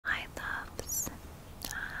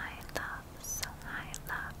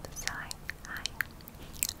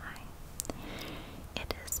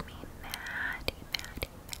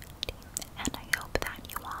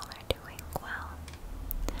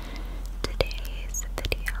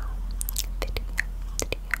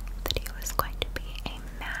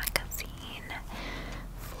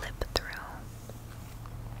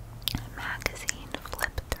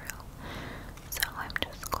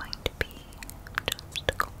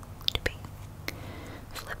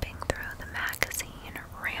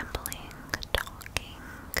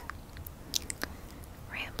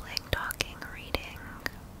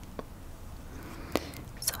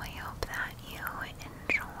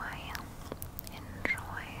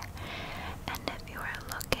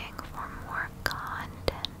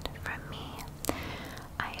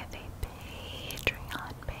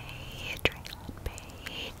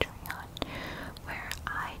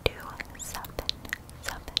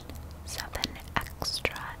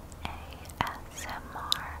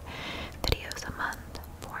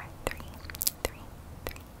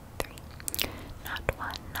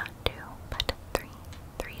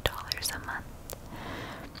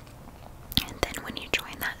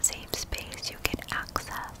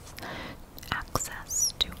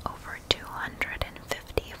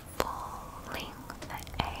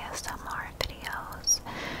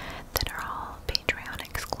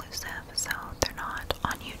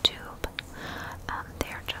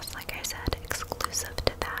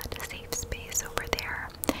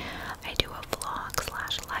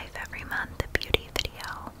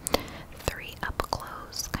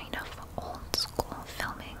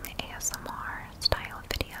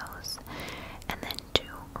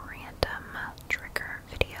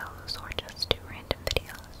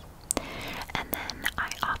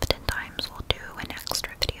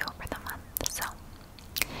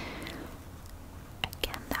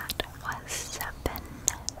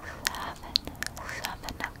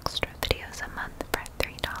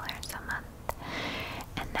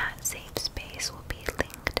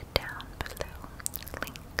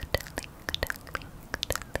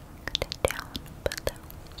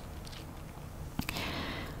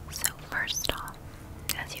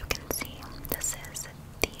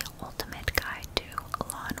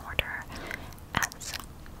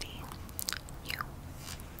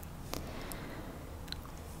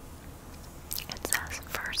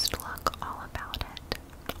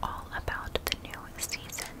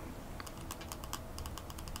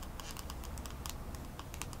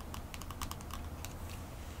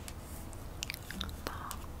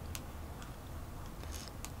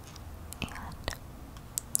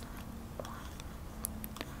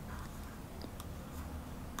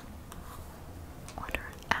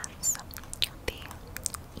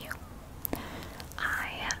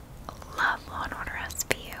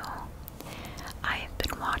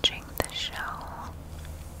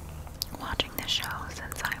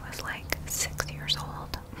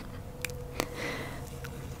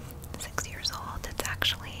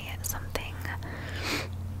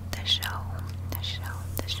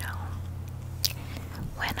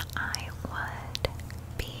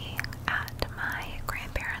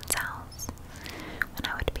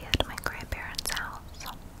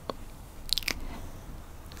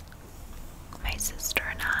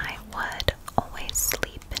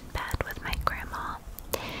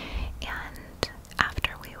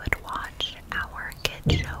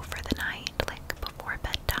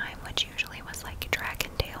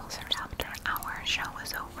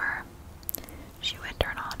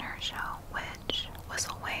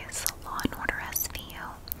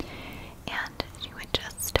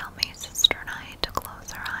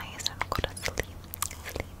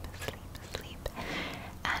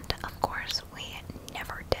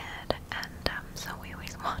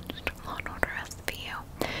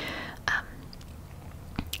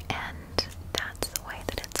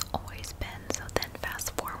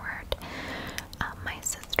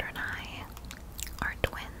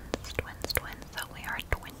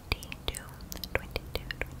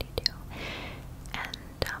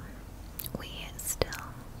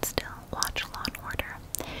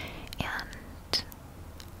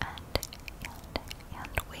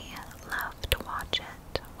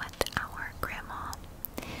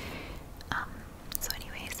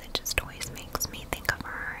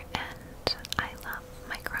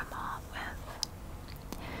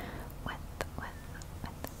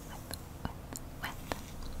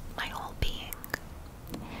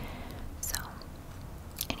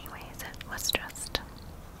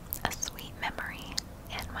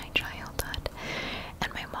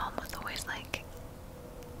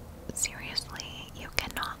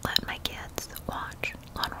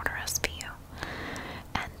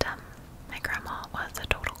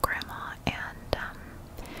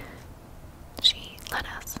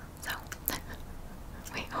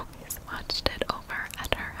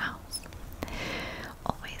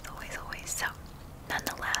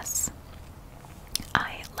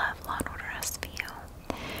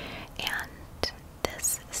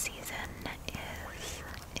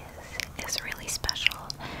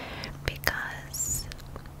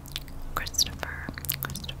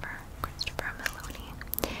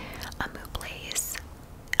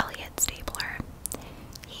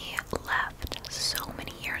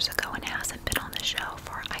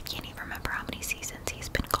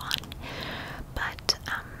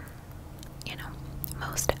you know,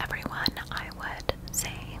 most everyone, I would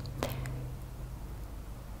say,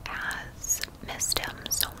 has missed him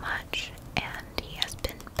so much, and he has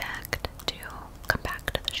been begged to come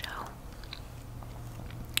back to the show.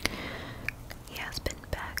 He has been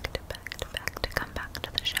begged to come back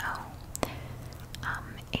to the show.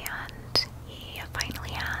 And he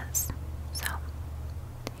finally has. So,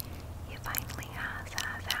 he finally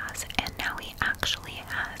has. And now he actually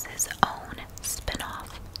has his own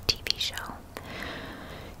spin-off TV show.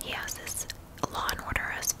 He has this Law and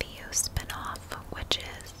Order SVU spin-off, which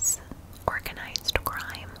is organized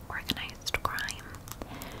crime.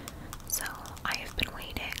 So I have been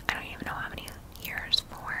waiting, I don't even know how many years,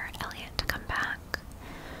 for Elliot to come back.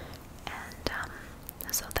 And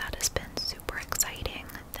so that has been super exciting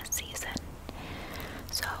this season.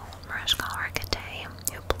 So Mariska Hargitay,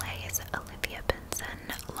 who plays Olivia Benson,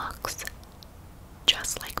 looks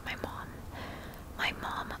just like my mom. My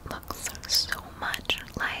mom looks so much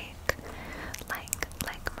like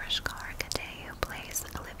Mariska Hargitay, who plays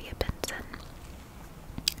Olivia Benson.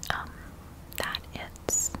 That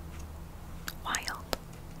it's wild.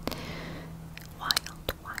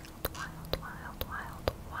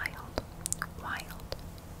 Wild.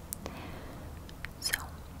 So,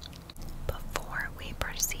 before we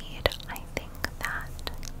proceed, I think that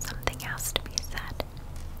something has to be said.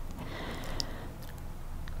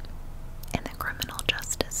 In the criminal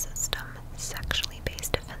justice system, sexually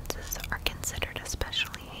based offenses are considered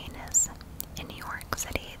especially heinous. In New York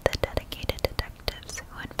City, the dedicated detectives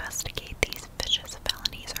who investigate these vicious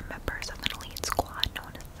felonies are members of an elite squad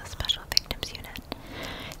known as the Special Victims Unit.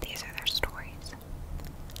 These are their stories.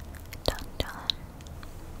 Dun dun.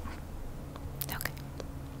 Okay.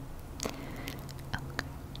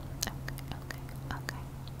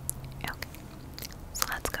 So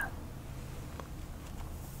let's go.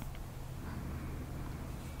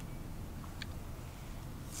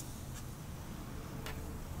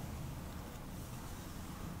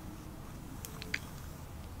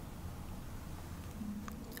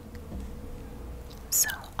 So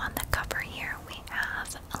on the cover here we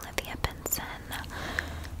have Olivia Benson,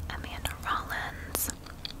 Amanda Rollins,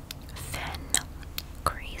 Finn,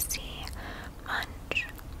 Gracie, Munch,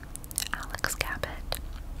 Alex Cabot,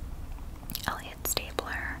 Elliot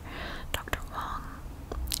Stabler, Dr. Wong,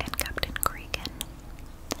 and Captain Cregan.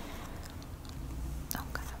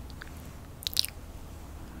 Okay.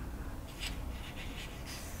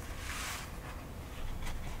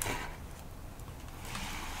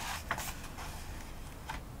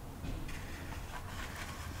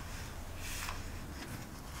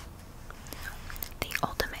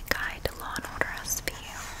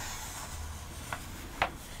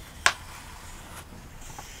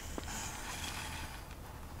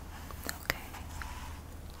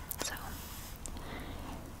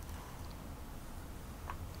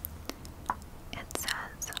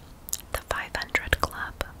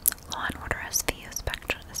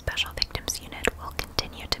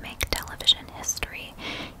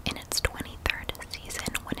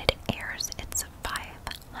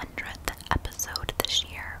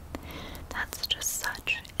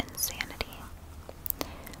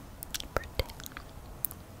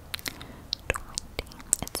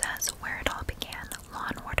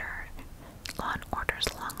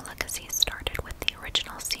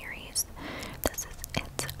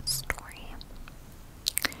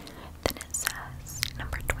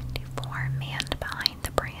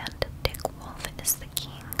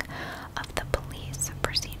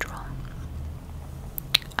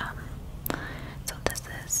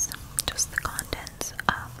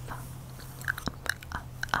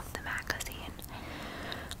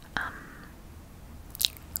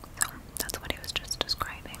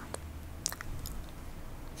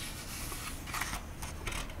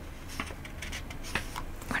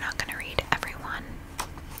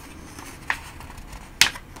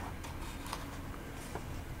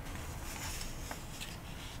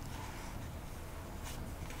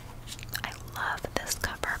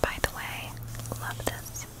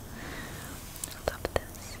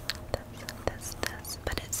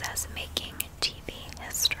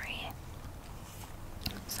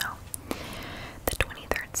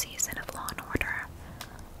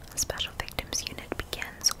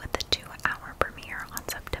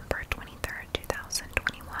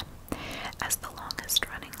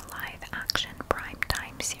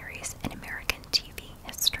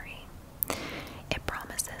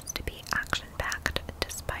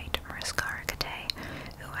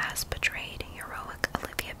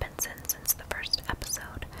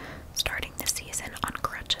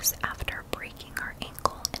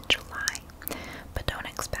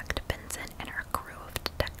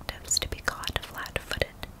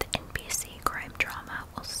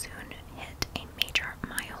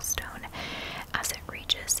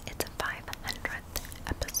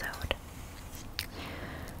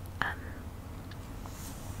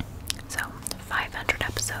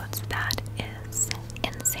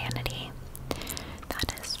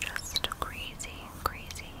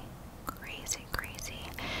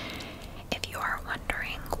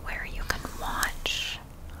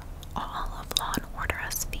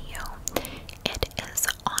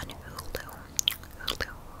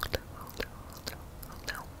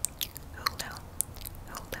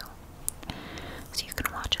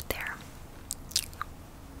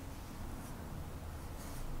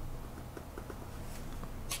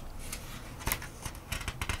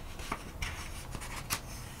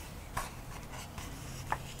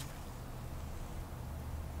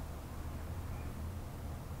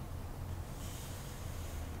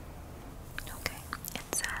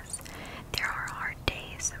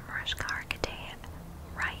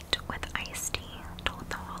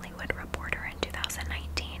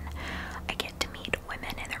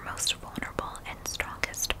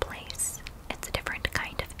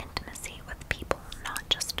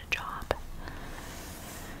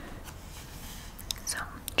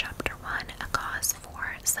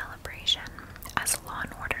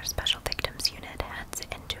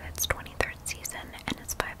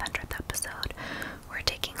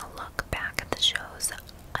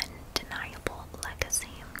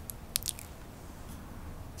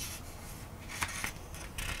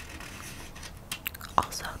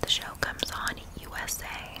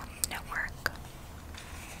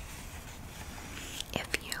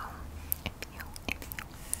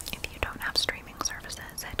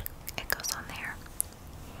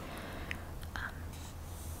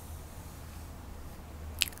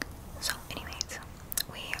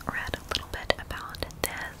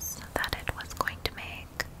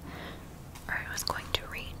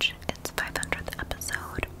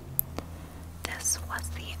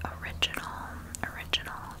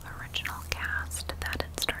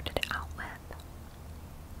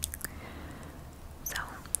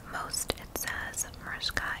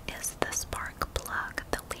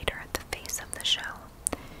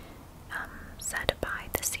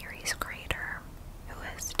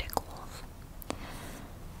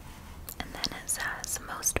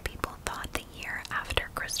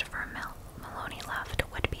 Christopher Maloney left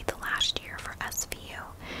would be the last year for SVU,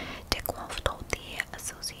 Dick Wolf told the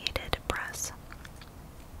Associated Press.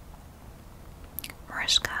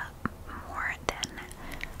 Mariska more than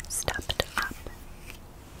stepped up.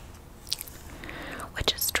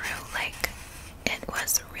 Which is true, like, it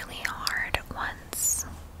was really hard once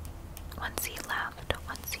he left,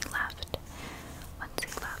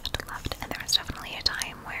 and there was definitely a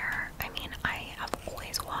time where, I mean, I have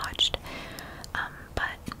always watched,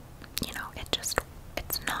 but, you know, it's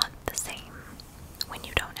not the same when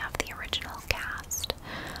you don't have the original cast,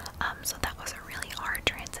 so that was a really hard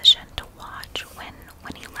transition to watch when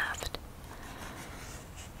he left.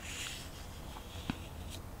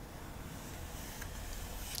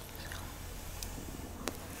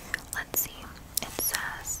 Let's see, it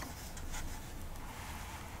says,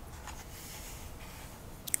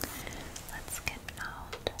 let's get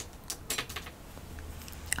out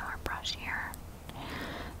our brush here.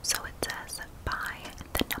 So it says, by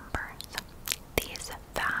the numbers, these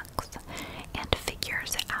facts and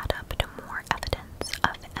figures add up to more evidence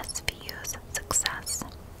of SVU's success.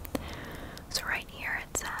 So right here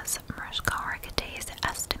it says, Mariska Hargitay's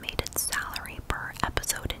estimated salary per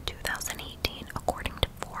episode in 2018, according to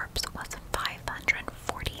Forbes, was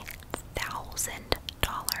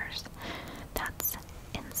 $540,000. That's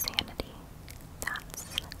insanity. That's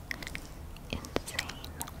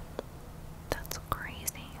insane. That's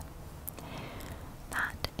crazy.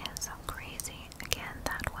 That is so crazy. Again,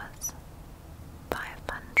 that was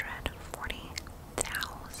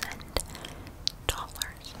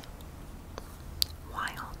 $540,000.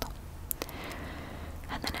 Wild.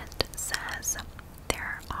 And then it says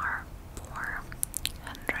there are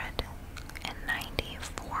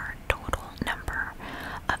 494 total number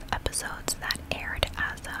of episodes that aired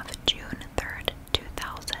as of June 3rd,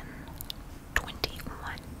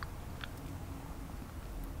 2021.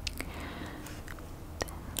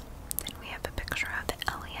 Then we have a picture of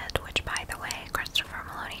Elliot, which, by the way, Christopher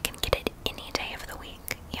Maloney can get it any day of the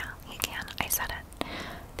week. Yeah, he can. I said it.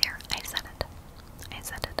 There, I said it. I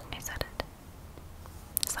said it. I said it.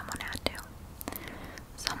 Someone had to.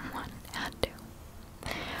 Someone had to.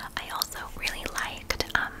 I also really liked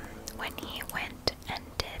when he went and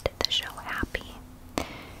did the show Happy.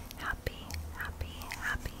 Happy.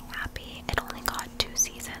 It only got 2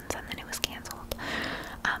 seasons and then it was canceled.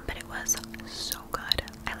 But it was so good.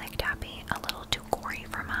 I liked Happy. A little too gory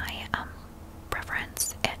for my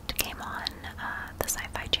preference. It came on the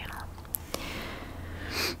Sci-Fi Channel.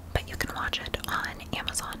 But you can watch it on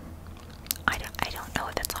Amazon. I don't know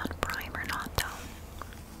if it's on Prime or not though.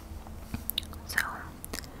 So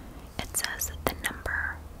it says the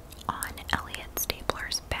number on Elliot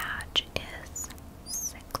Stapler's badge is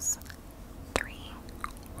 6313.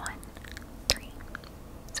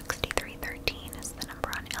 6313 is the number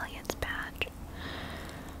on Elliot's badge.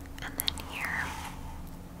 And then here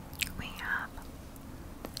we have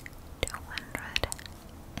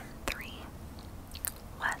 203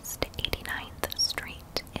 West 89th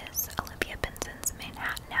Street is Olivia Benson's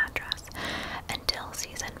Manhattan address until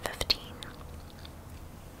season 15.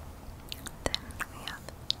 Then we have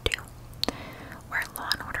 2, where Law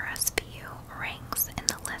 & Order SVU ranks in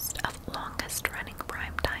the list of longest running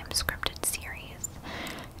primetime scripted series.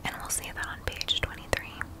 And we'll see that on page 23.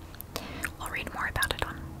 We'll read more about it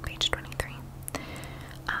on page 23.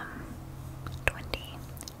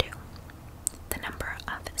 22. The number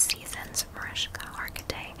of seasons Mariska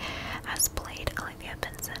Hargitay has played Olivia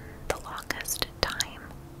Benson the longest time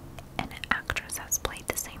an actress has played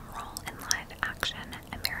the same role in live-action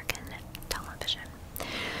American television.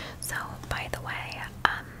 So, by the way,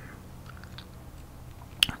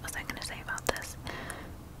 what was I going to say about this?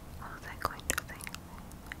 What was I going to say?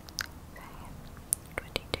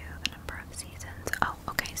 22, the number of seasons. Oh,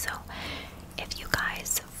 okay, so if you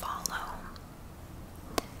guys follow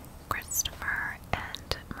Christopher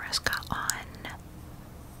and Mariska on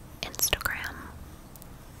Instagram,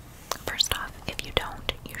 first off, if you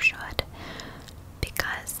don't, you should,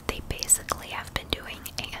 because they basically have been doing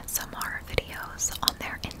ASMR videos on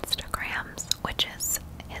their Instagram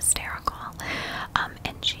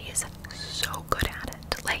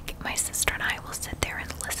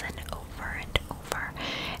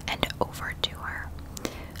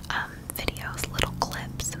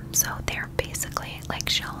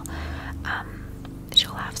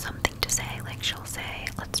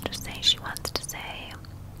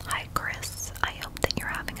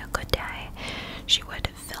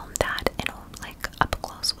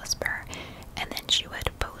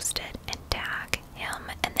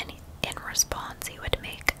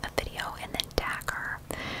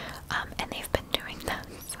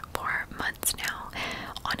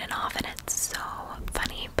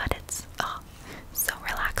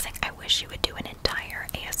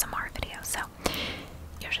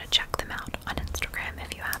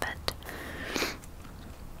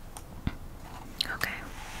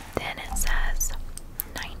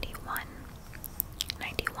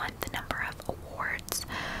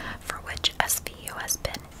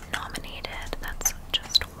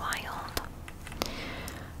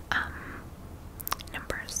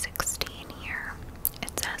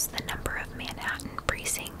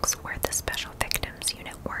the Special Victims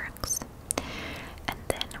Unit works. And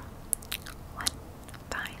then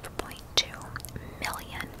 5.2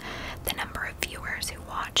 million, the number of viewers who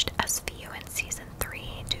watched SVU in season 3,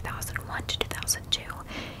 2001 to 2002,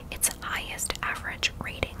 its highest average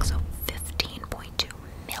rating, so 15.2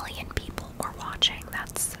 million people were watching.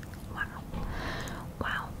 That's wow.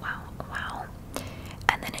 Wow, wow, wow.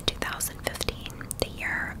 And then in 2015, the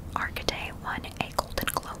year Arcade won a Golden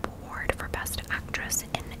Globe Award for Best Actress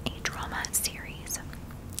in a Drama Series.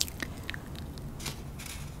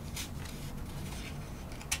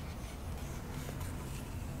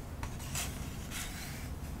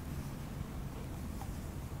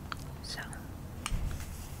 So,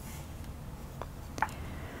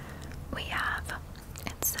 we have,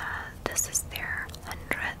 this is their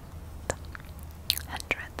 100th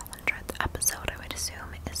episode, I would assume,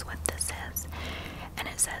 is what this is. And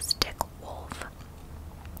it says Dick Wolf,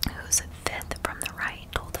 who's fifth from the right,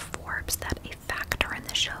 told Forbes that a factor in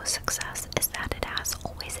the show's success is that it has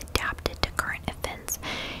always adapted to current events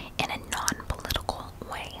in a non-political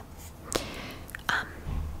way.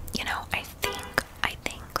 You know, I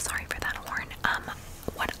think, sorry for that horn,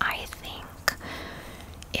 what I think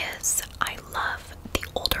is I love the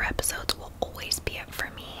older episodes will always be it for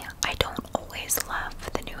me. I don't always love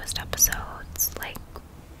the newest episodes, like,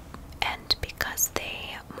 and because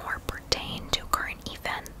they more pertain to current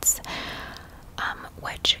events,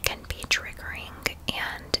 which can be triggering,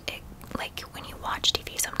 and it, like, when you watch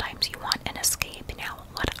TV, sometimes you want an escape. Now,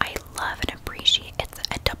 what I love and appreciate, it's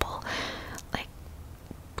a double, like,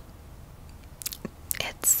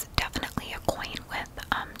 it's definitely a coin with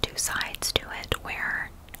two sides to it, where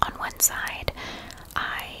on one side,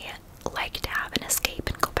 I like to have an escape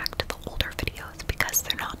and go back to the older videos because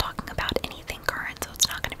they're not talking about anything current, so it's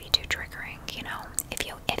not going to be too triggering, you know, if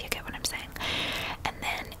you get what I'm saying. And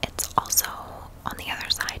then it's also, on the other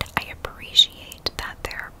side, I appreciate that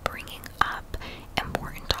they're bringing up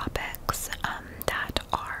important topics that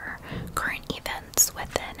are current events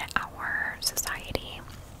within our society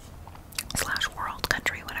 / world,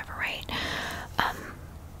 country, whatever, right?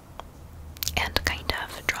 And kind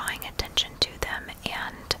of drawing attention to them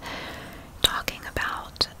and talking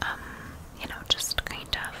about, you know, just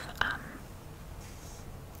kind of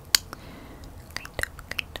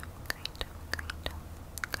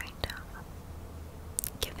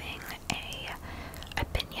giving a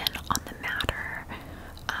opinion on the matter.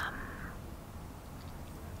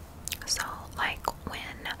 So, like, when,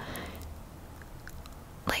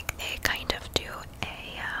 like, they kind of do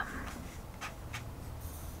a,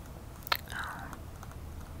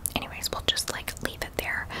 anyways, we'll just, like, leave it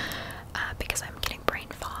there, because I'm getting brain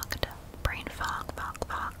fogged.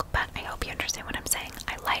 But I hope you understand what I'm saying.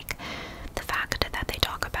 I like the fact that they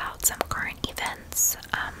talk about some current events,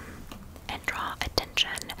 and draw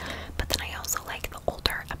attention, but then I also like the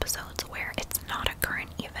older episodes where it's not a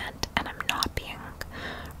current event, and I'm not being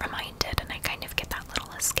reminded, and I kind of get that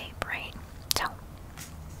little escape, right? So,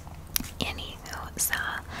 anywho, so,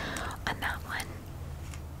 on that one,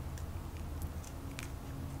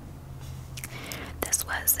 this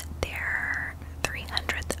was their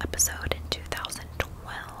 300th episode in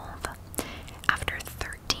 2012, after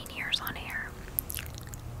 13 years on air.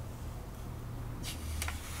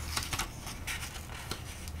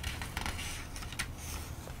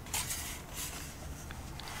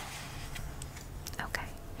 Okay,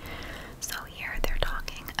 so here they're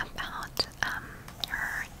talking about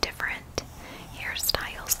her different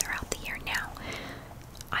hairstyles throughout the year. Now,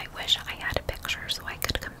 I wish I had a picture so I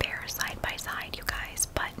could compare side by side, you guys,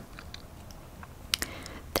 but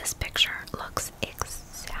this picture looks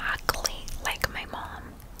exactly like my mom.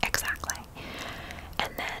 Exactly.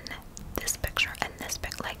 And then this picture and this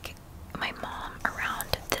pic, like, my mom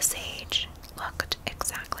around this age looked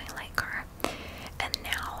exactly like her. And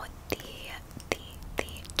now the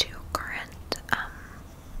two current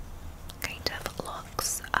kind of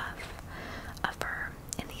looks of her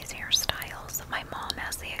in these hairstyles. My mom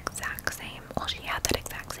has the exact same, well, she had that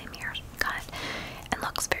exact same haircut and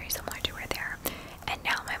looks very similar to her there. And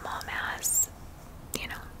now my mom has, you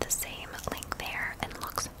know, the same length hair and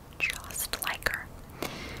looks just like her.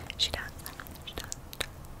 She does.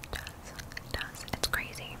 It's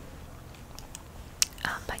crazy.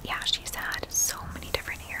 But yeah, she's had so many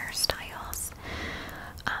different hairstyles.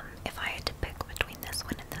 If I had to pick between this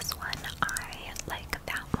one and this one, I like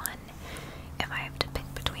that one. If I have to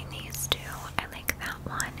pick between these two, I like that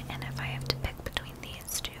one. And if I have to pick between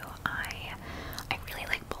these two, I really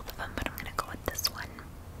like both of them, but I'm gonna go with this one.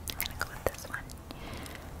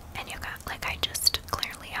 And you got, like, I just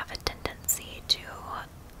clearly have a tendency to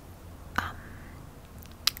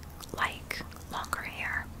like longer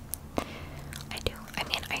hair.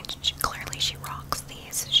 she rocks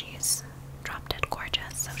these. She's drop dead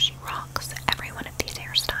gorgeous, so she rocks every one of these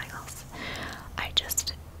hairstyles. I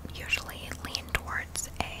just usually lean towards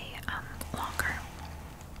a longer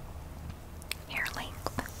hair length.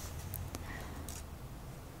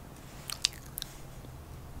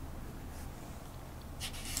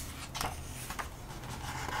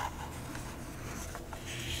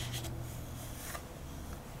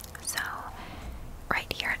 So,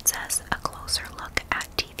 right here it says a closer look at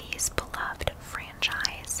TV's beloved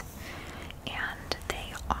franchise, and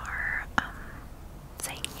they are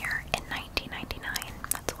saying here in 1999.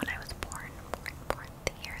 That's when I was born,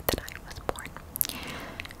 the year that I was born.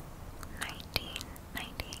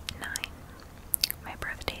 1999. My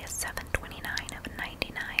birthday is 7/29 of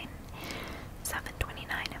 99.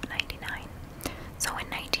 7/29 of 99. So in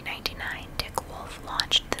 1999, Dick Wolf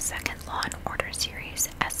launched the second Law & Order series,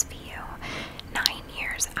 SVU. 9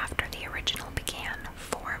 years after the original began,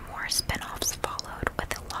 4 more spin-offs followed,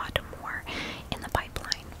 with a lot more in the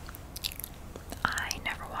pipeline. I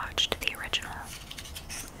never watched the original,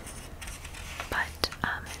 but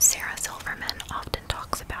Sarah Silverman often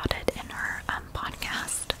talks about it in her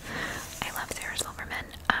podcast. I love Sarah Silverman.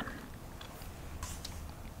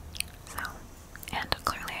 And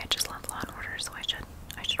clearly I just love Law & Order, so I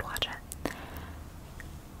should watch it.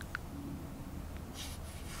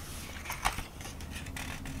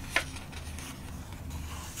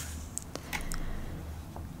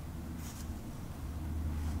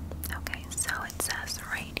 Okay, so it says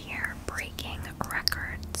right here, breaking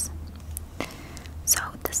records. So,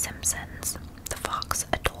 The Simpsons, the Fox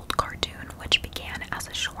adult cartoon, which began as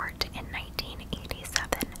a short in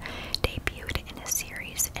 1987, debuted in a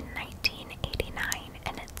series in 1989,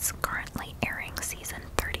 and it's currently airing season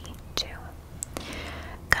 32.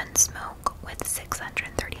 Gunsmoke, with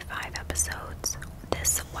 635 episodes,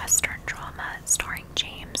 this Western drama starring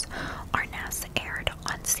James Arness aired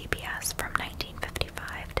on CBS from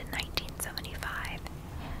 1955 to 1975.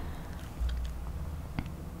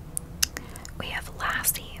 We have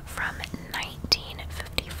Lassie from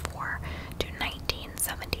 1954 to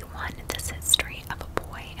 1971. This history of a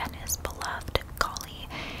boy and his beloved collie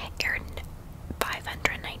aired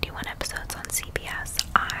 591 episodes on CBS.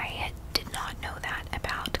 I did not know that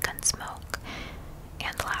about Gunsmoke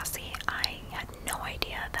and Lassie. I had no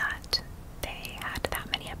idea that they had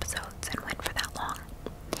that many episodes and went for that long.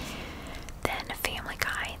 Then Family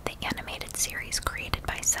Guy, the animated series created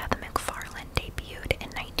by Seth MacFarlane, debuted in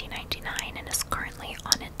 1999 and is currently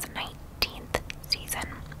on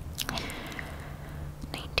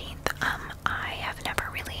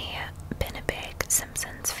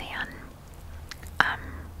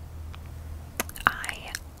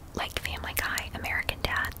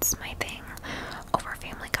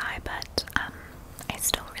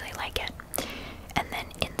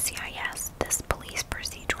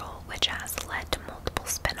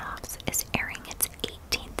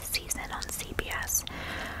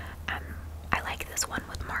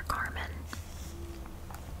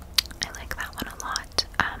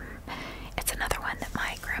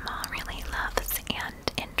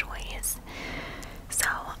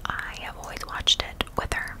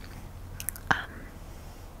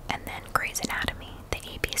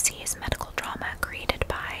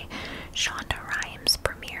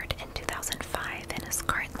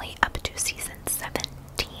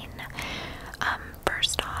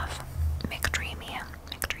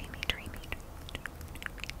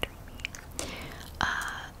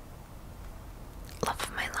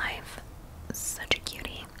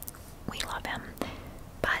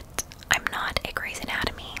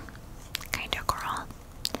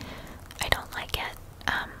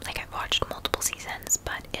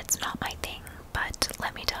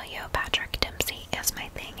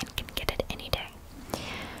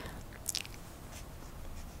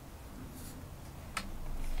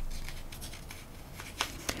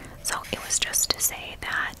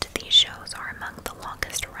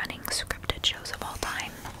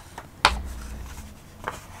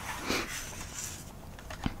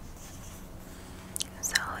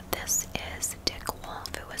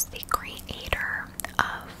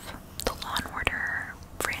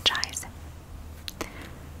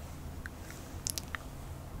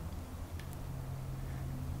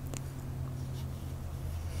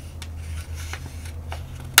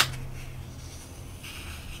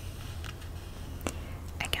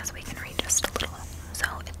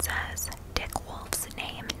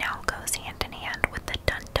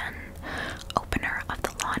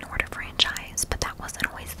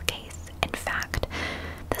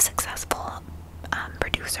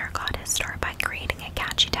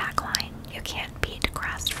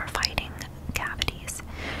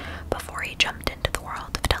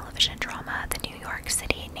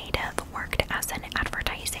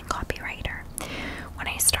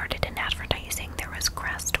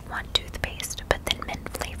one toothpaste, but then mint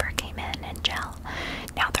flavor came in and gel.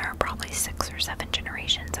 Now there are probably 6 or 7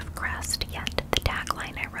 generations of Crest, yet the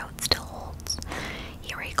tagline I wrote still holds.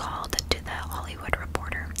 He recalled to the Hollywood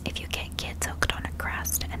Reporter, "If you get kids hooked on a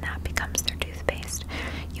Crest and that becomes their toothpaste,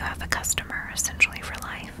 you have a customer essentially for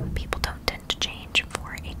life. People don't tend to change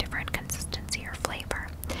for a different consistency or flavor."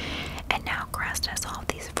 And now Crest has all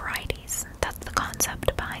these varieties. That's the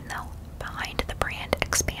concept behind the brand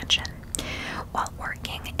expansion. While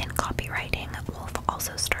working in copywriting, Wolf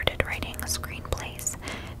also started writing screenplays.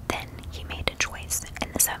 Then he made a choice.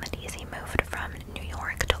 In the 70s, he moved from New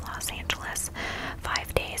York to Los Angeles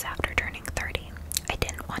 5 days after turning 30. "I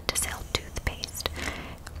didn't want to sell toothpaste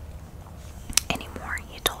anymore,"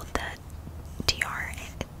 he told the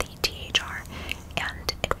THR,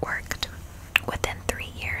 and it worked. Within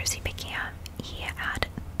 3 years, he had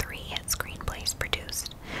 3 screenplays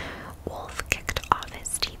produced. Wolf kicked off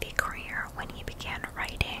his TV career when he began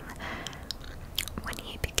writing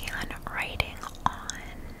on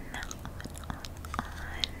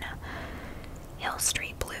Hill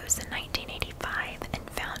Street Blues in 1985 and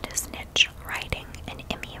found his niche writing an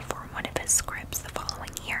Emmy for one of his scripts the following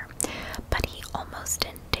year. But he almost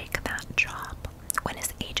didn't take that job. When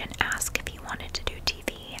his agent asked if he wanted to do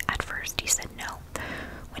TV, at first he said no.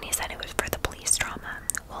 When he said it was for the police drama,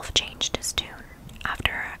 Wolf changed his tune.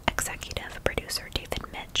 After executive producer David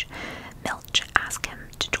Milch asked him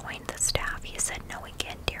to join the staff, he said no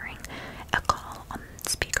again during a call on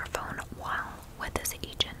speakerphone while with his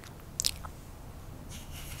agent.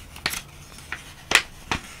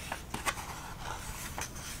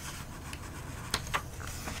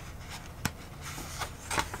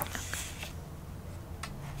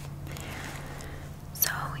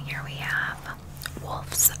 So here we have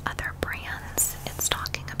Wolf's other brands it's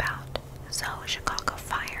talking about. So Chicago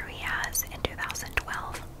Fire he has in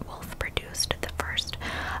 2012. Wolf produced the first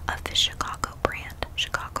of the Chicago brand.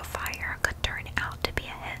 Chicago Fire could turn out to be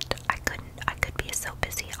a hit. I could be so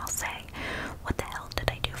busy, I'll say. "What the hell did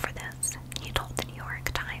I do for this?" he told the New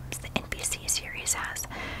York Times. The NBC series has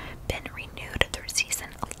been renewed through season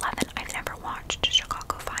 11. I've never watched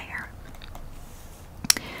Chicago Fire.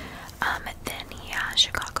 Then he has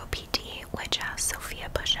Chicago PD, which has Sophia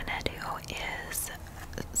Bush in it, who is...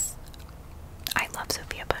 I love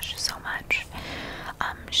Sophia Bush so much.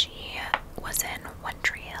 She was in One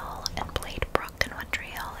Tree Hill and played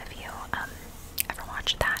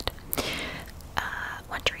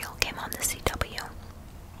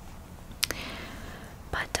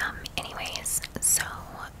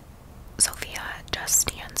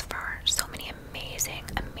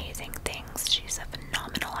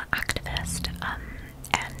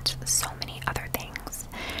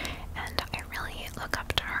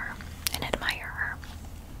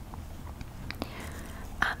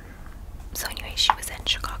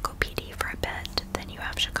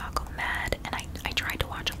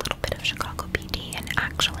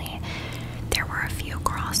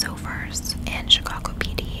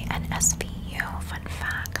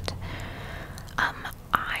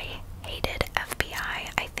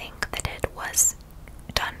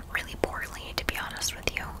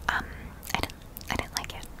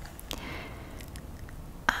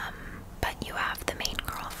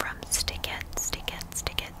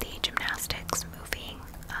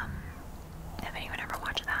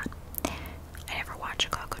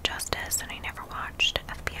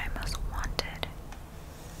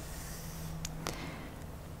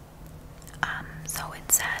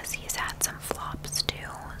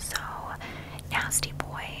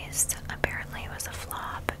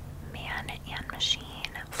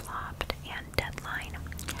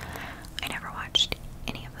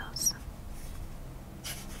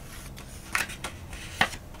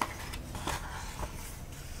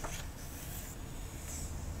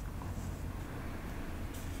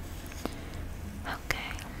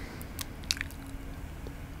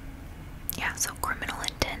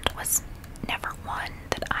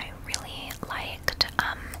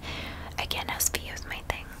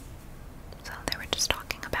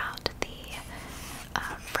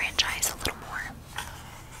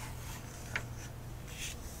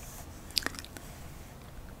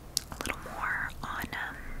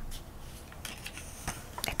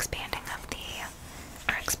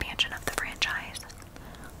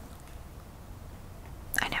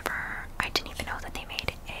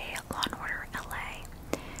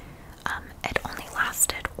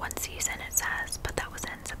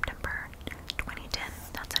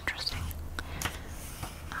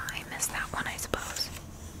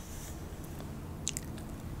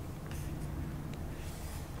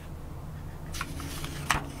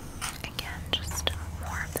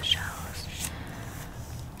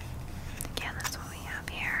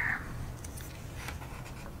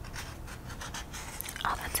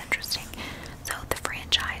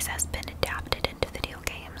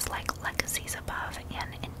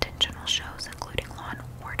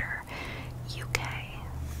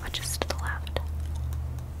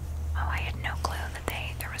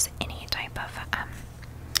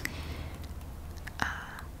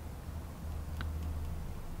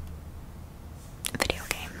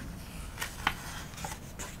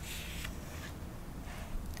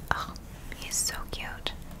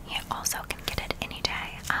also can get it any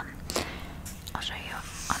day. I'll show you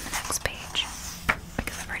on the next page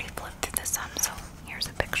because I've already flipped through this some. So here's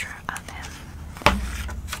a picture of him.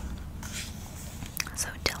 So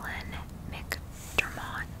Dylan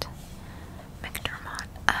McDermott.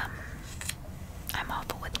 I'm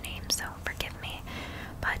awful with names, so forgive me.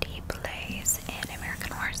 But he plays in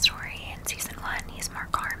American Horror Story in season 1. He's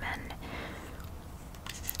Mark Harmon.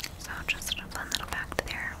 So just a fun little fact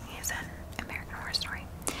there. He's in American Horror Story.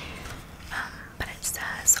 But it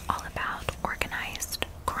says all about organized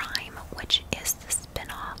crime, which is the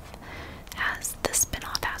spin-off. The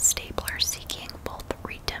spin-off has Stapler seeking both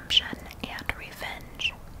redemption and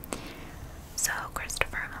revenge. So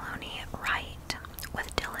Christopher Maloney Wright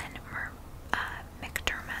with Dylan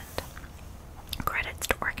McDermott. Credits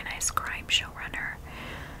to organized crime showrunner.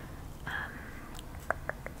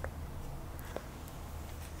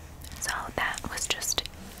 So that was just,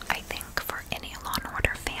 I think, for any Law &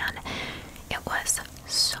 Order fan, it was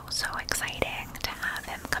so exciting to have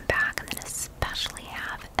him come back, and then especially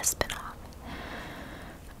have a spin-off.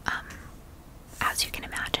 As you can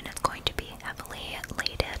imagine, it's going to be heavily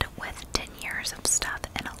laden with 10 years of stuff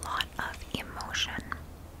and a lot of emotion.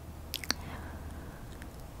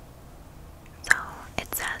 So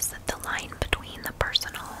it says that the line between the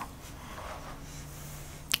personal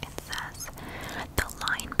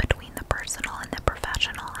and the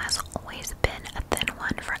professional has always been a thin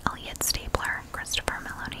one for Elliot Stapler, Christopher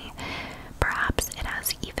Maloney. Perhaps it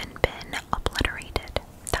has even been obliterated.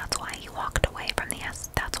 That's why he walked away from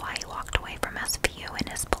SVU and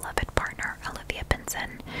his beloved partner Olivia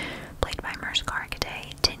Benson, played by Mariska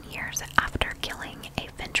Hargitay, 10 years after killing a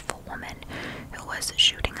vengeful woman who was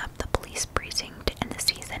shooting up the police precinct in the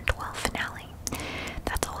season 12 finale.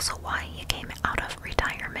 That's also why he came out of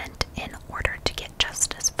retirement in order to get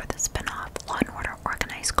justice for the spin-off Law & Order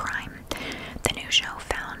Organized Crime. The new show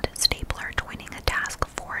found Stapler joining a task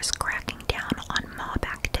force cracking down on mob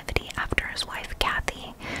activity after his wife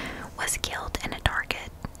Kathy was killed in a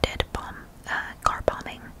targeted car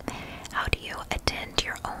bombing. How do you attend to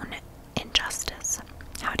your own injustice?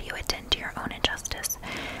 How do you attend to your own injustice?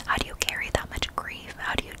 How do you carry that much grief?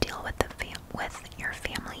 How do you deal with your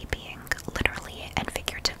family being literally and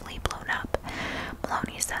figuratively blown up?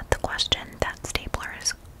 Maloney said the question that Stapler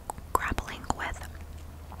is grappling with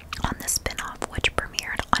on the spin-off, which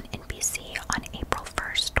premiered on NBC on April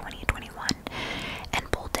 1st, 2021,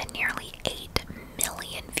 and pulled in nearly 8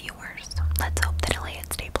 million viewers. Let's hope that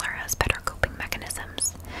Elliot Stapler has better coping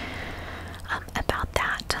mechanisms. About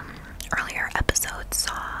that, earlier episodes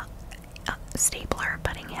saw Stapler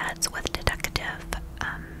butting heads with Detective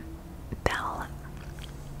Bell,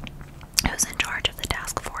 who's in charge of the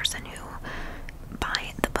task force and who,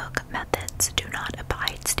 by the book methods, do not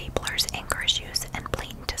abide Stapler's anger issues and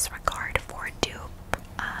blatant disregard for due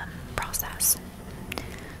process.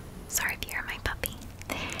 Sorry if you hear my puppy.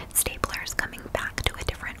 Stapler is coming back to a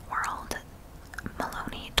different world,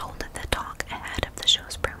 Maloney told the talk ahead of the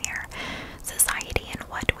show's premiere. Society and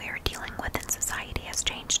what we are dealing with in society has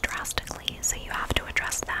changed drastically, so you have to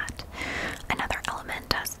address that. Another element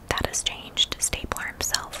that has changed is Stapler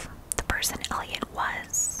himself, the person Elliot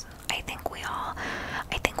was. I think we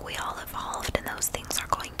all evolved, and those things are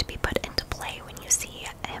going to be put into play when you see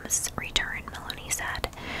him return, Maloney said.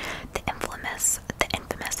 The infamous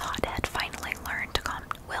hothead finally learned to calm.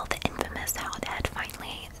 Will the infamous hothead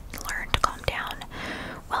finally learn to calm down?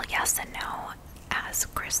 Well, yes and no, as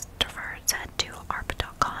Christopher said to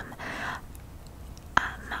ARP.com.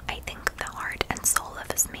 I think the heart and soul of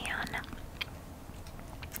this man.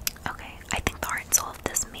 Okay, I think the heart and soul of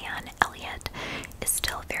this man, Elliot, is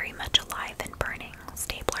still very much alive and burning.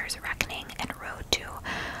 Stapler's reckoning and road to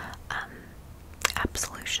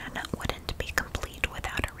absolution wouldn't be complete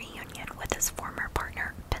without a reunion with his former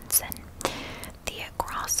partner, Benson. The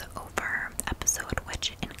crossover episode,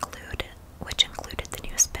 which included the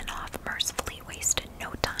new spin-off, mercifully wasted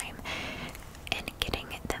no time in getting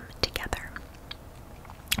them together.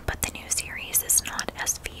 But the new series is not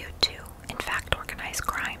SVU2. In fact, Organized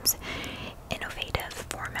Crime's innovative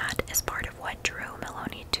format is part of what drew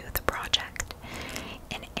Maloney to the project.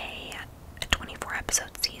 In a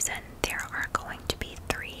 24-episode season, there are going to be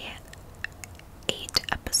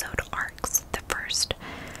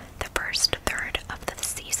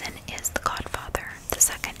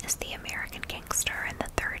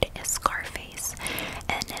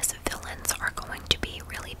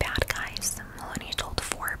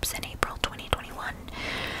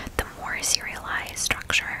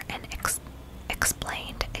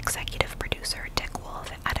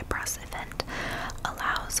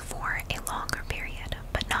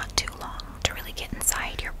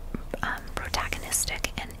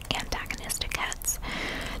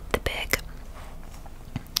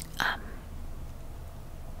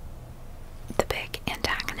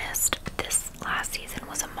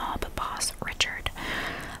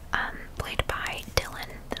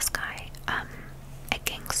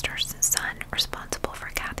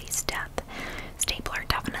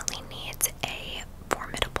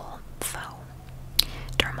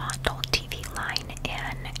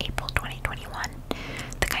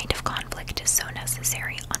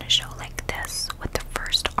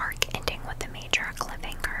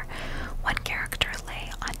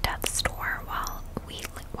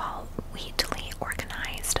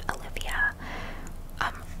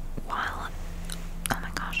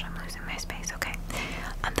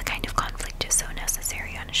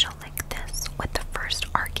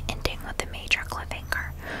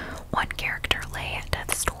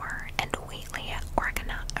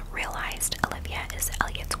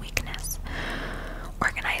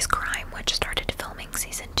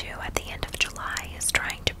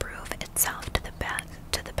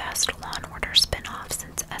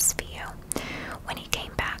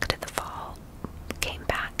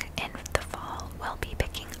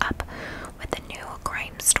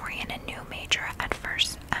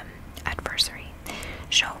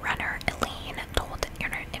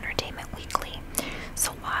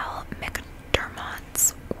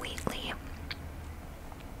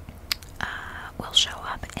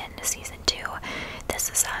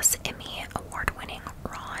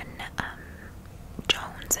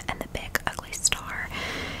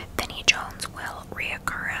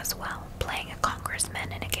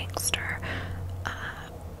congressman and a gangster,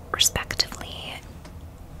 respectively,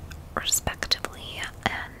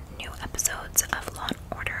 and new episodes of Law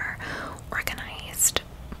 & Order Organized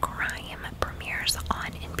Crime premieres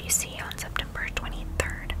on NBC on September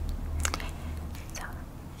 23rd. So,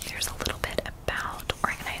 there's a little bit about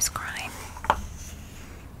organized crime.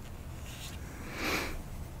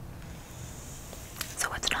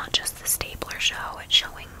 So it's not just the Stabler show, it's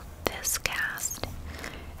showing this cast.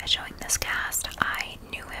 I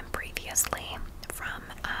knew him previously from,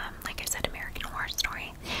 like I said, American Horror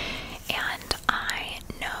Story. And I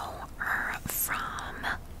know her from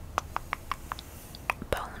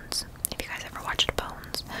Bones. If you guys ever watched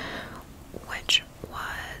Bones, which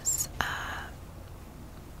was,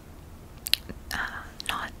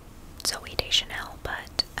 not Zooey Deschanel,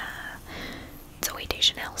 but, Zooey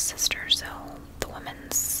Deschanel's sister, so the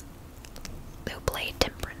woman's who played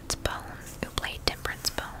Temperance Bones.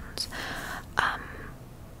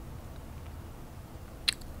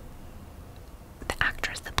 The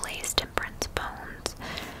actress that plays Temperance Bones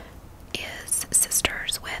is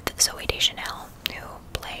sisters with Zooey Deschanel, who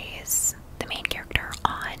plays the main character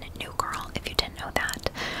on New Girl, if you didn't know that.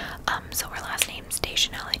 So her last name's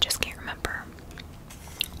Deschanel, I just can't remember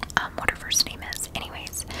what her first name is.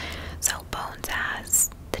 Anyways, so Bones has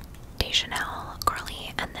the Deschanel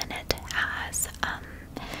girly, and then it has,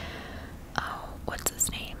 what's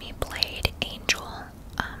his name? He played Angel,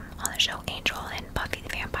 on the show Angel in Buffy the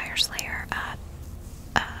Vampire Slayer.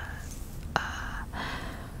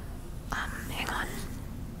 Hang on.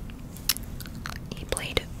 He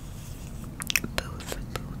played Booth.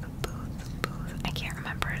 I can't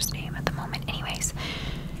remember his name at the moment. Anyways,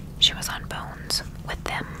 she was on Bones with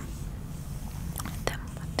them.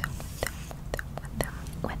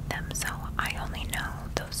 So I only know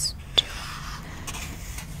those two.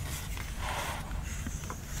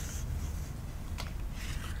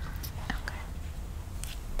 Okay.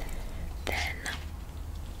 Then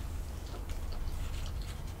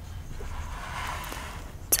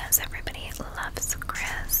it says everybody loves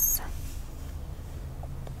Chris.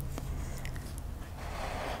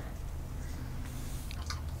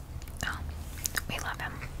 Oh, we love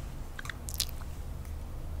him.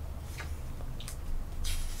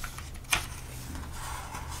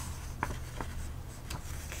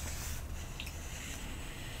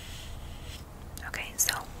 Okay,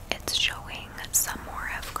 so it's showing some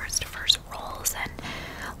more of Christopher's roles, and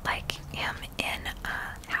like him in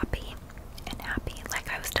Happy,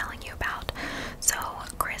 like I was telling you about. So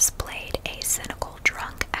Chris played a cynical,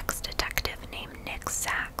 drunk ex-detective named Nick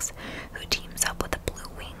Sachs, who teams up with a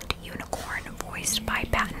blue-winged unicorn voiced by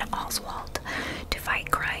Patton Oswalt to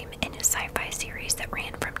fight crime in his sci-fi series that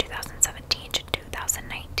ran from 2017 to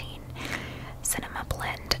 2019. Cinema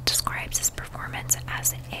Blend describes his performance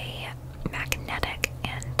as magnetic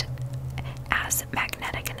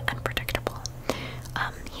and unpredictable.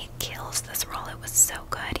 He kills this role. It was so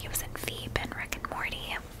good. He was in Veep and Rick and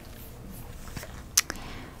Morty.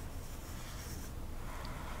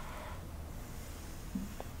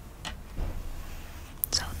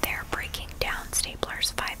 So they're breaking down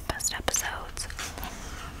Stabler's 5 best episodes,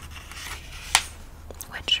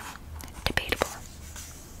 which, debatable.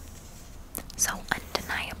 So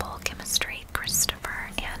undeniable chemistry. Christopher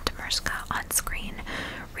and Mariska on screen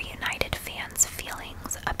reunited fans'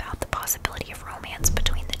 feelings about the possibility of romance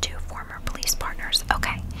between the two former police partners.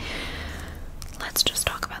 Okay, let's just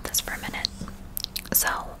talk about this for a minute. So,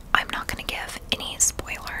 I'm not going to give any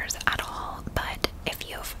spoilers at all, but if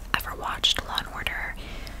you've ever watched Law & Order,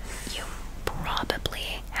 you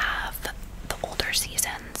probably have the older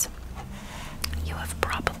seasons. You have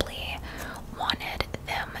probably wanted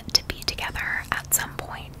them to be together at some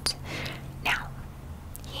point. Now,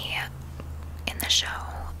 in the show,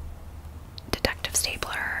 Detective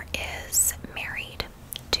Stabler is married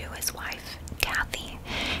to his wife, Kathy,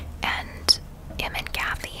 and him and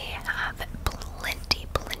Kathy have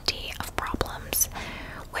plenty of problems,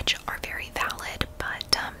 which are very valid,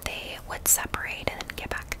 but they would separate and then get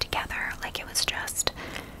back together. Like, it was just,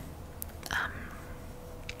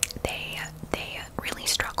 they really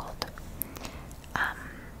struggled.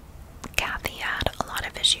 Kathy had a lot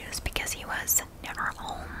of issues because he was never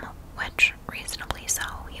home, which reasonably so.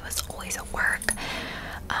 He was always at work.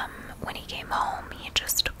 When he came home, he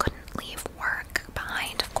just couldn't leave work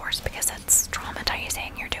behind, of course, because it's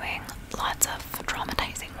traumatizing. You're doing lots of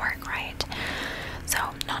traumatizing work, right? So,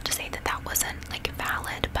 not to say that that wasn't, like,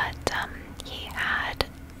 valid, but he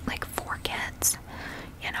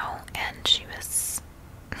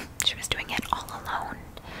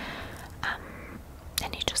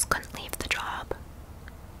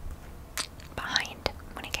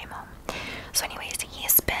So anyways, he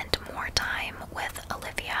spent more time with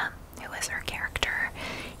Olivia, who is her character.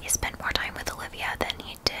 He spent more time with Olivia than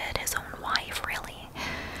he did his own wife, really.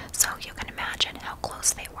 So you can imagine how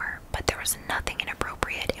close they were. But there was nothing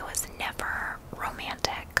inappropriate. It was never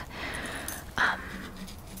romantic.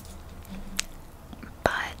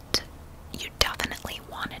 But you definitely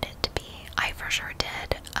wanted it to be. I for sure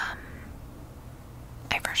did.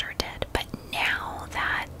 But now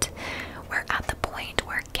that we're at the point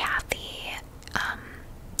where Kathy,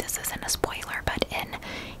 this isn't a spoiler, but in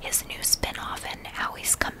his new spin-off and how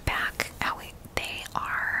he's come back, they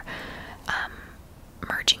are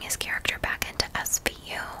merging his character back into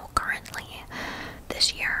SVU currently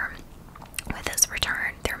this year. With his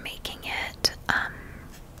return, they're making it,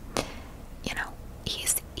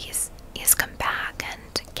 he's come back,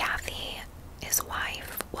 and Kathy, his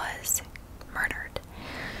wife, was murdered.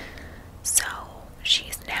 So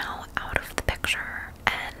she's now out of the picture,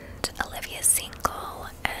 and Olivia's single,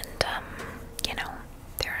 and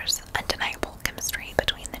there's undeniable chemistry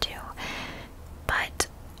between the two. But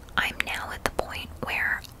I'm now at the point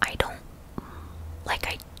where I don't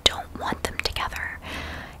want them together.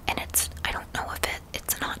 And I don't know if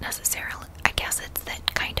it's not necessarily, I guess it's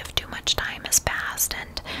that kind of too much time has passed,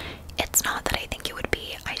 and it's not that I think it would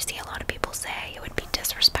be, I see a lot of people say it would be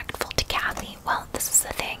disrespectful to Kathy. Well, this is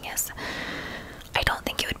the thing, is I don't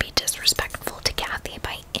think it would be disrespectful to Kathy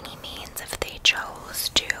by any means if they chose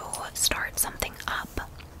to start something up.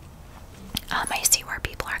 I see where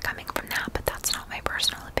people are coming from that, but that's not my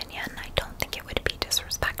personal opinion. I don't think it would be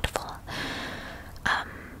disrespectful.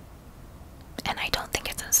 And I don't think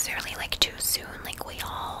it's necessarily like too soon, like we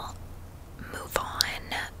all move on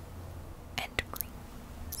and agree.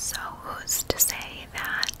 So who's to say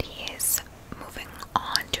that he's moving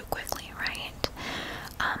on too quickly, right?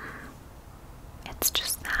 It's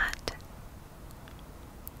just that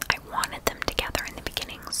I wanted them together in the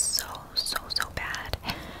beginning so bad,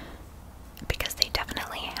 because they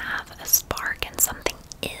definitely have a spark and something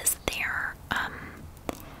is there.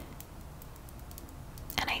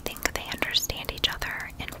 And I think they understand each other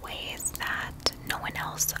in ways that no one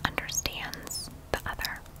else understands the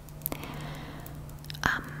other.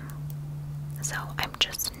 So I'm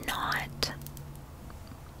just not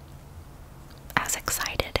as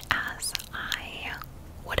excited as I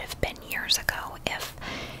would have been years ago if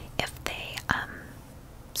they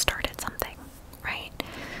started something, right?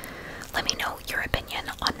 Let me know your opinion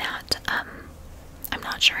on that. I'm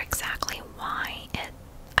not sure exactly why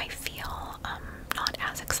I feel not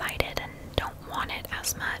as excited and don't want it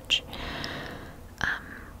as much.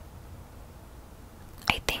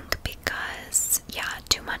 I think because,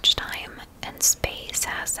 too much time and space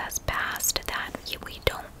has passed that we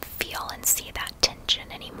don't feel and see that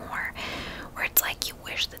tension anymore, where it's like you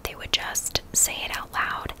wish that they would just say it out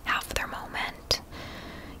loud, have their moment,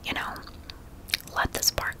 let the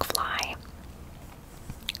spark fly.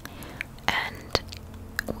 And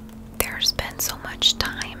there's been so much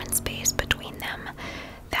time and space between them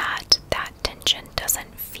that tension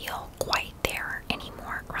doesn't feel quite there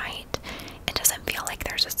anymore, right? It doesn't feel like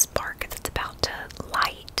there's a spark that's about to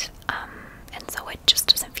light, and so it just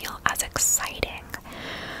doesn't feel as exciting.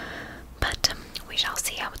 But we shall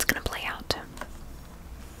see how it's going to play out.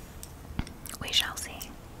 We shall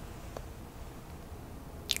see.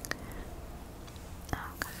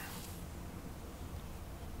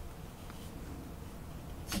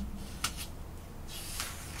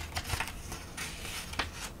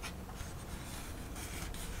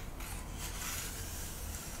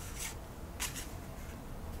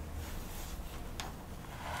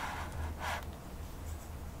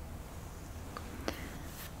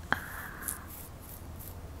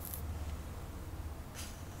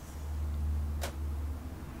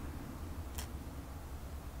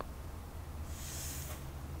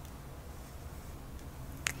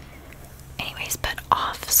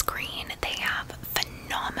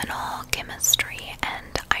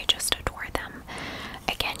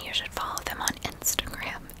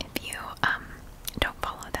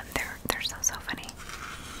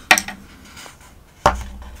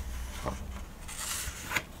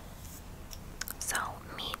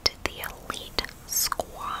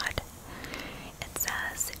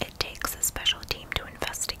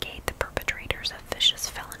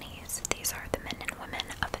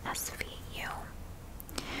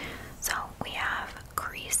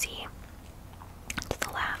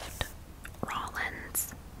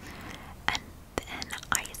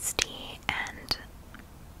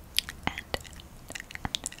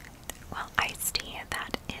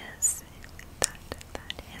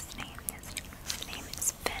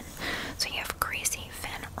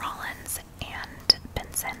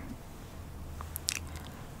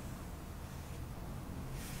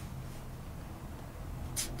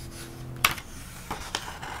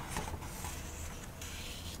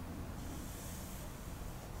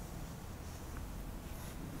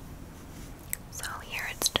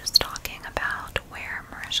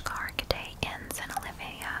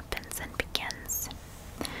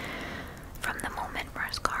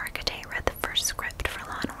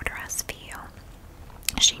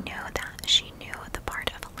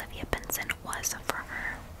 was for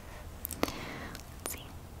her. Let's see.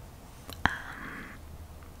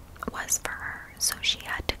 Was for her. So she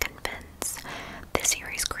had to convince the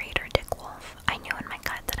series creator Dick Wolf. I knew in my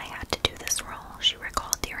gut that I had to do this role, she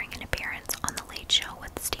recalled during an appearance on The Late Show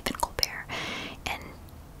with Stephen Colbert in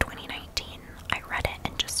 2019. I read it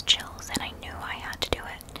and just chills, and I knew I had to do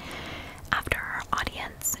it. After her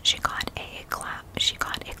audience, she got a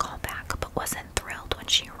call back, but wasn't thrilled when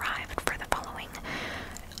she arrived for the following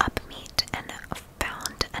upmeet and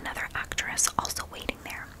found another actress also waiting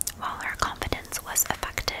there. While her confidence was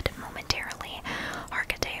affected momentarily,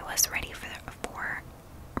 Hargitay was ready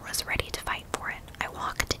to fight for it. I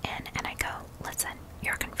walked in and I go, "Listen,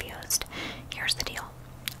 you're confused. Here's the deal.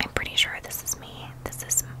 I'm pretty sure this is me. This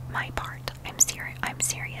is my part. I'm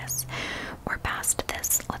serious. We're past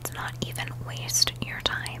this. Let's not even waste your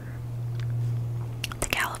time." The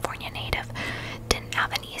California native didn't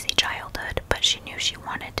have an easy childhood, but she knew she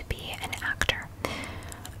wanted to be an actor.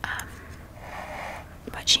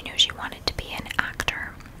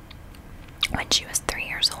 When she was 3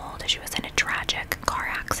 years old, she was in a tragic car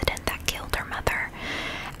accident that killed her mother,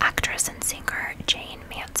 actress and singer Jane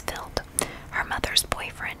Mansfield, her mother's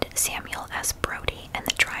boyfriend Samuel S. Brody, and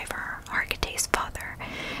the driver, Hargitay's father,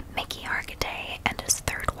 Mickey Hargitay, and his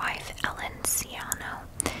third wife, Ellen Ciano,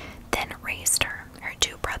 then raised her, her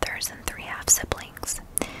 2 brothers, and 3 half-siblings.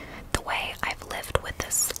 "The way I've lived with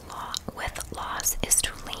loss is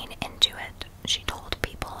to lean into it," she told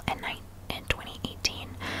People in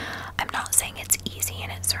 2018. "I'm not saying it's easy,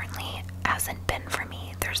 and it certainly hasn't been for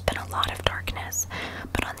me. There's been a lot of darkness,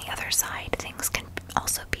 but on the other side, things can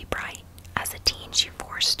also be bright. As a teen, she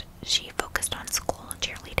focused on school,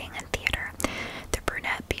 cheerleading, and theater. The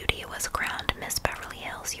brunette beauty was crowned Miss Beverly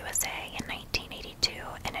Hills, USA in 1982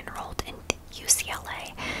 and enrolled in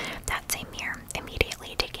UCLA that same year,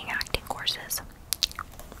 immediately taking acting courses."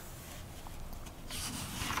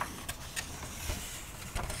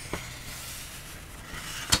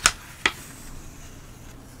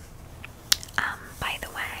 By the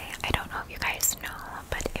way, I don't know if you guys know,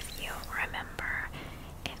 but if you remember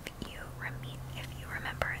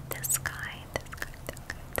this guy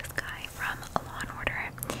from Law and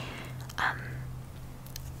Order,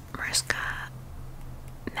 Mariska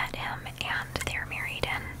met him and they're married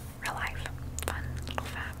in real life. Fun little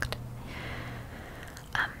fact.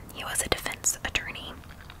 He was a defense attorney.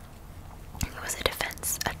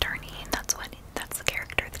 That's the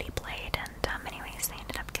character that he played, and anyways, they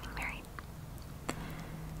ended up getting married.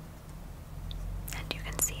 And you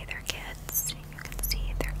can see their kids.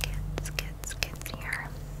 Kids here.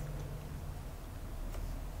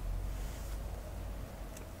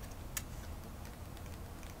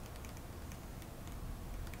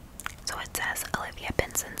 So it says, Olivia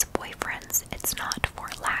Benson's boyfriends, "It's not for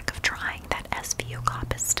lack of trying that SVU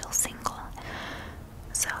cop is still single."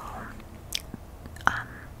 So,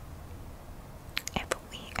 if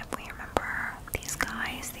we remember these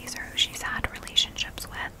guys, these are who she's had relationships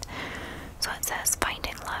with. So it says,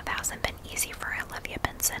 "Finding love hasn't been easy for Olivia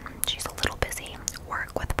Benson. She's a little busy.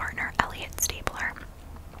 Work with partner Elliot Stabler,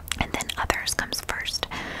 and then others comes first.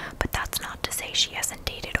 But that's not to say she hasn't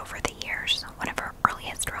dated over the years. One of her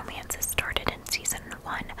earliest romances started in season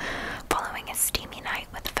 1, following a steamy night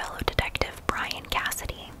with fellow detective Brian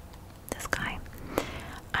Cassidy." This guy.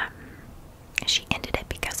 She ended it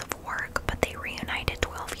because of work, but they reunited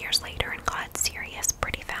 12 years later and got serious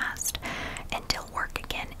pretty fast, until work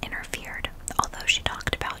again interfered. Although she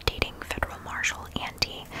talked about dating federal marshal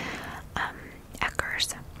Andy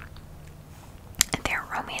Eckers, their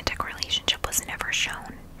romantic relationship was never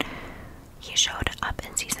shown. He showed up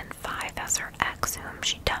in season 5 as her ex, whom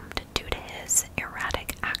she dumped due to his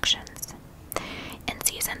erratic actions. In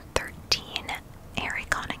season 13, Harry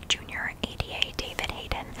Connick Jr., ADA David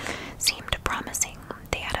Hayden, seemed promising.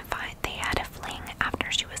 They had a fling after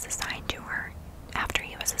he was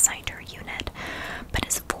assigned to her unit, but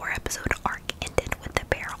his 4-episode arc ended with the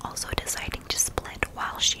pair also deciding to split.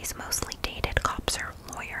 While she's mostly dated cops or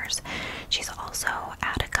lawyers, she's also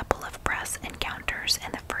had a couple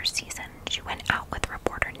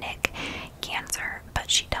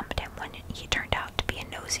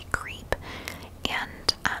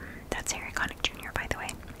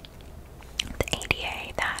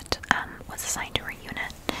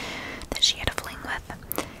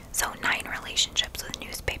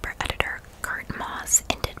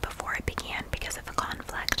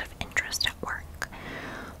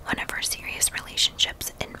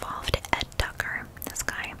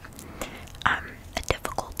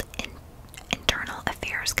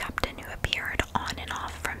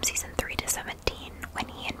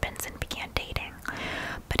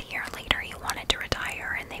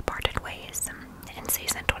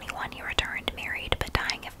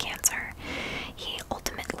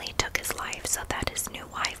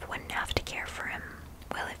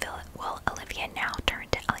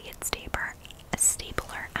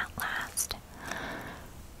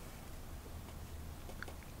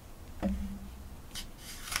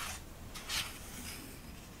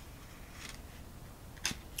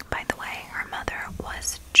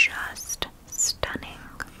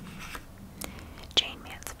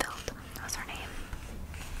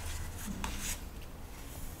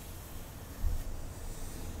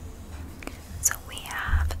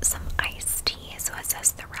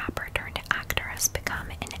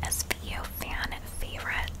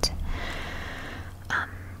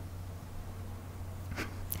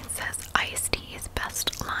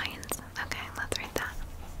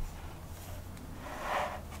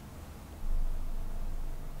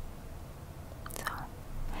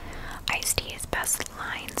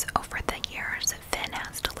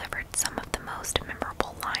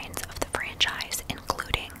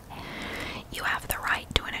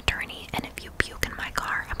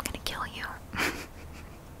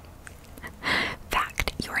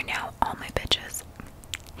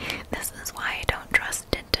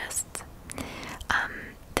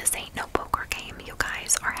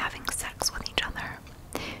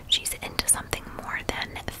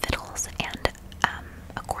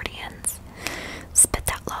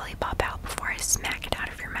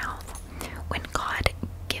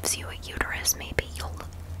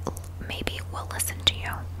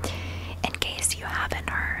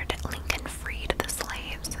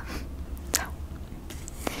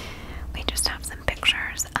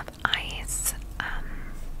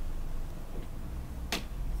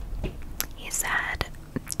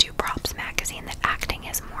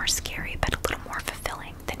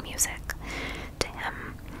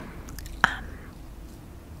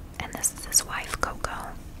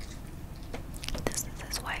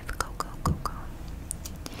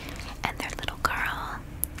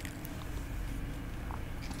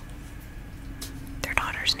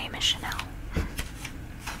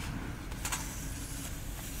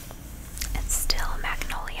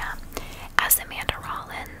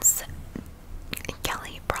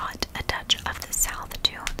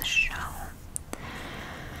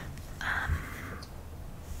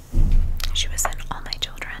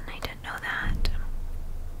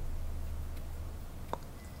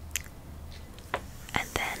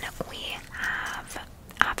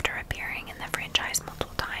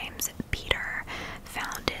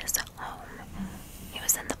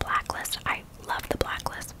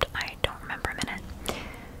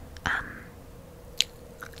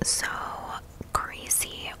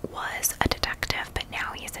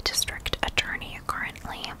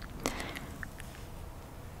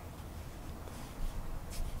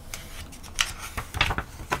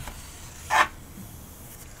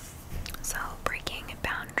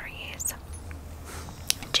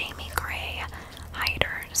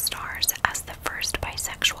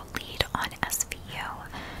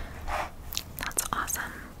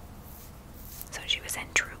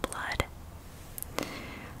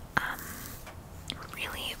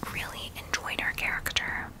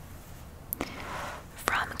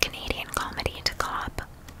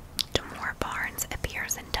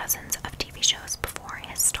seasons of TV shows before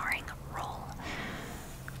his starring role.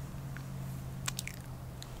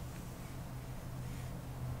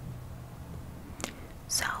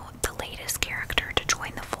 So, the latest character to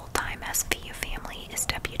join the full-time SVU family is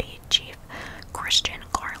Deputy Chief Christian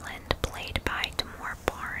Garland, played by Demore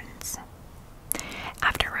Barnes.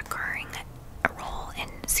 After a recurring role in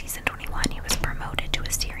season 21, he was promoted to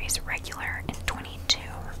a series regular in 22.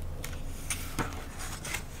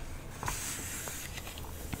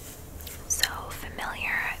 So,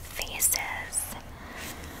 familiar faces.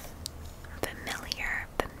 Familiar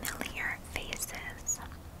faces.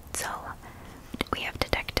 So, we have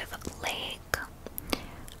Detective Lake.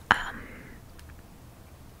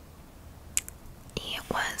 He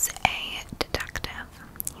was a detective.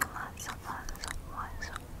 He was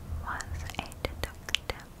a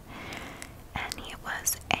detective. And he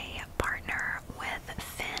was a partner with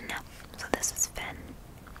Finn. So this is Finn.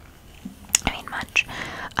 I mean, Munch.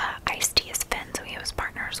 Ice-T is Finn, so he was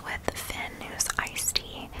partners with Finn, who's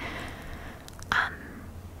Ice-T. And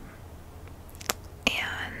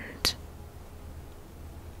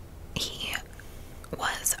he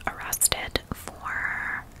was arrested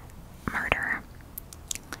for murder,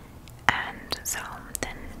 and so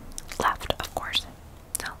then left, of course.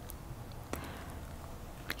 So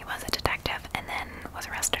he was a detective and then was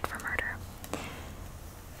arrested for murder.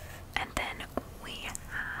 And then we have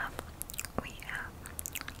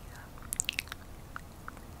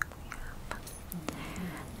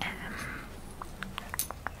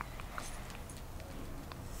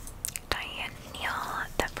Diane Neal,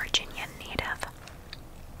 the Virginia native,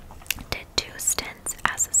 did 2 stints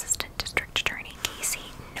as Assistant District Attorney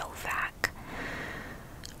Casey Novak.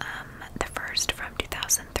 The first from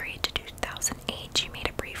 2003 to 2008. She made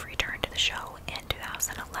a brief return to the show in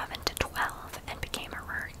 2011 to 12 and became a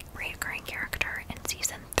recurring character in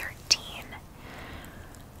season 13.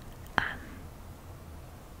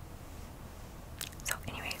 So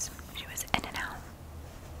anyways, she was in and out.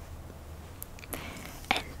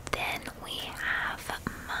 And then we have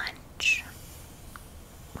Munch.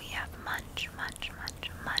 We have Munch,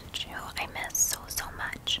 who I miss so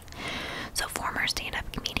much. So former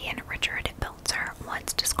stand-up comedian Richard Belzer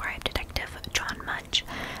once described Detective John Munch,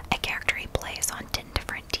 a character he plays on 10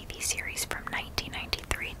 different TV series from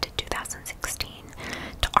 1993 to 2016,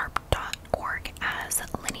 to ARP.org as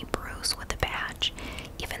Lenny Bruce with a badge.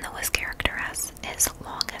 Even though his character has his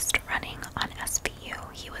longest running on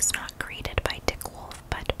SVU, he was not created by Dick Wolf,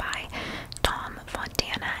 but by Tom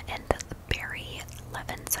Fontana and Barry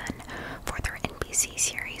Levinson for their NBC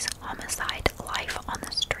series Homicide: Life on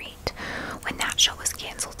the Street. When that show was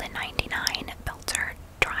canceled in '99, Belzer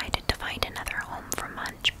tried to find another home for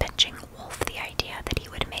Munch, pitching Wolf the idea that he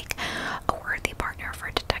would make a worthy partner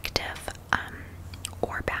for Detective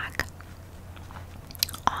Orbach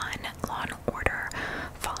on Law & Order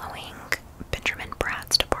following Benjamin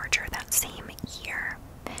Bratt's departure that same year.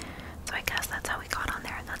 So I guess that's how we got on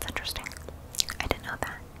there. That's interesting. I didn't know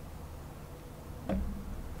that.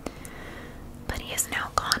 But he is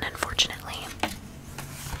now gone, unfortunately.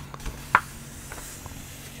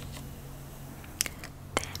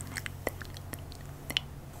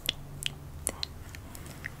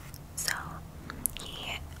 So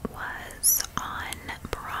he was on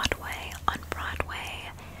Broadway,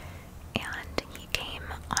 and he came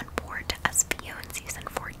on board to SVU in season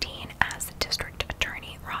 14 as District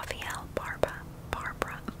Attorney Raphael Barba.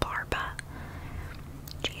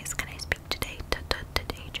 Jeez, can I speak today,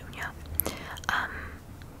 Junior?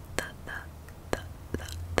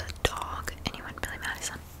 The dog. Anyone? Billy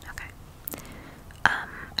Madison? Okay.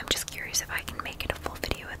 I'm just curious if I can make it a full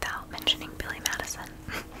video without mentioning Billy Madison.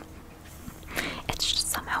 It's just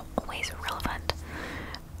somehow always relevant.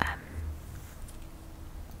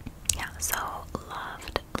 Yeah, so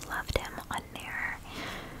loved him on there.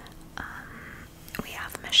 We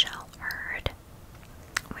have Michelle Hurd.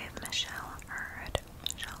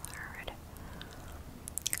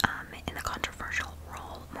 In the controversial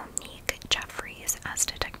role, Monique Jeffries as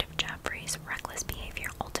Detective Jeffries' reckless behavior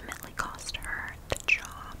ultimately cost her the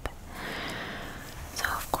job. So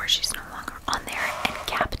of course she's no longer on there. And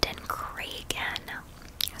Captain Cragen.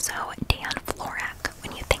 So Dan Florek,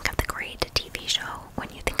 when you think of the great TV show, when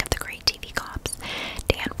you think of the great TV cop,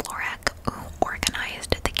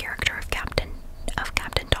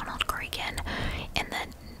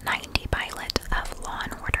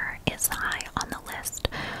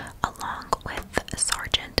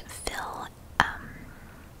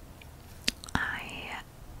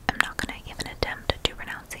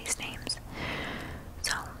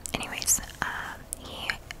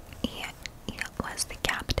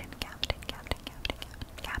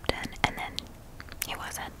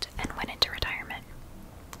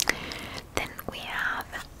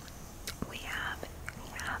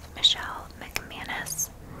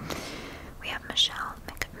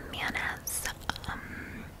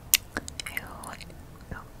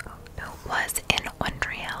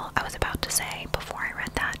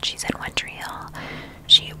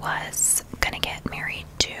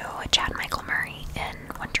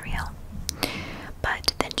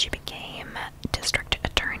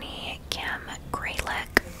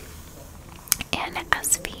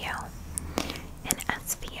 SVO. In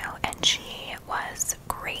SVO, and she was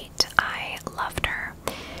great. I loved her.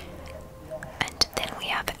 And then we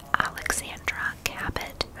have Alexandra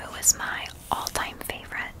Cabot, who is my all-time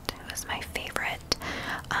favorite, who is my favorite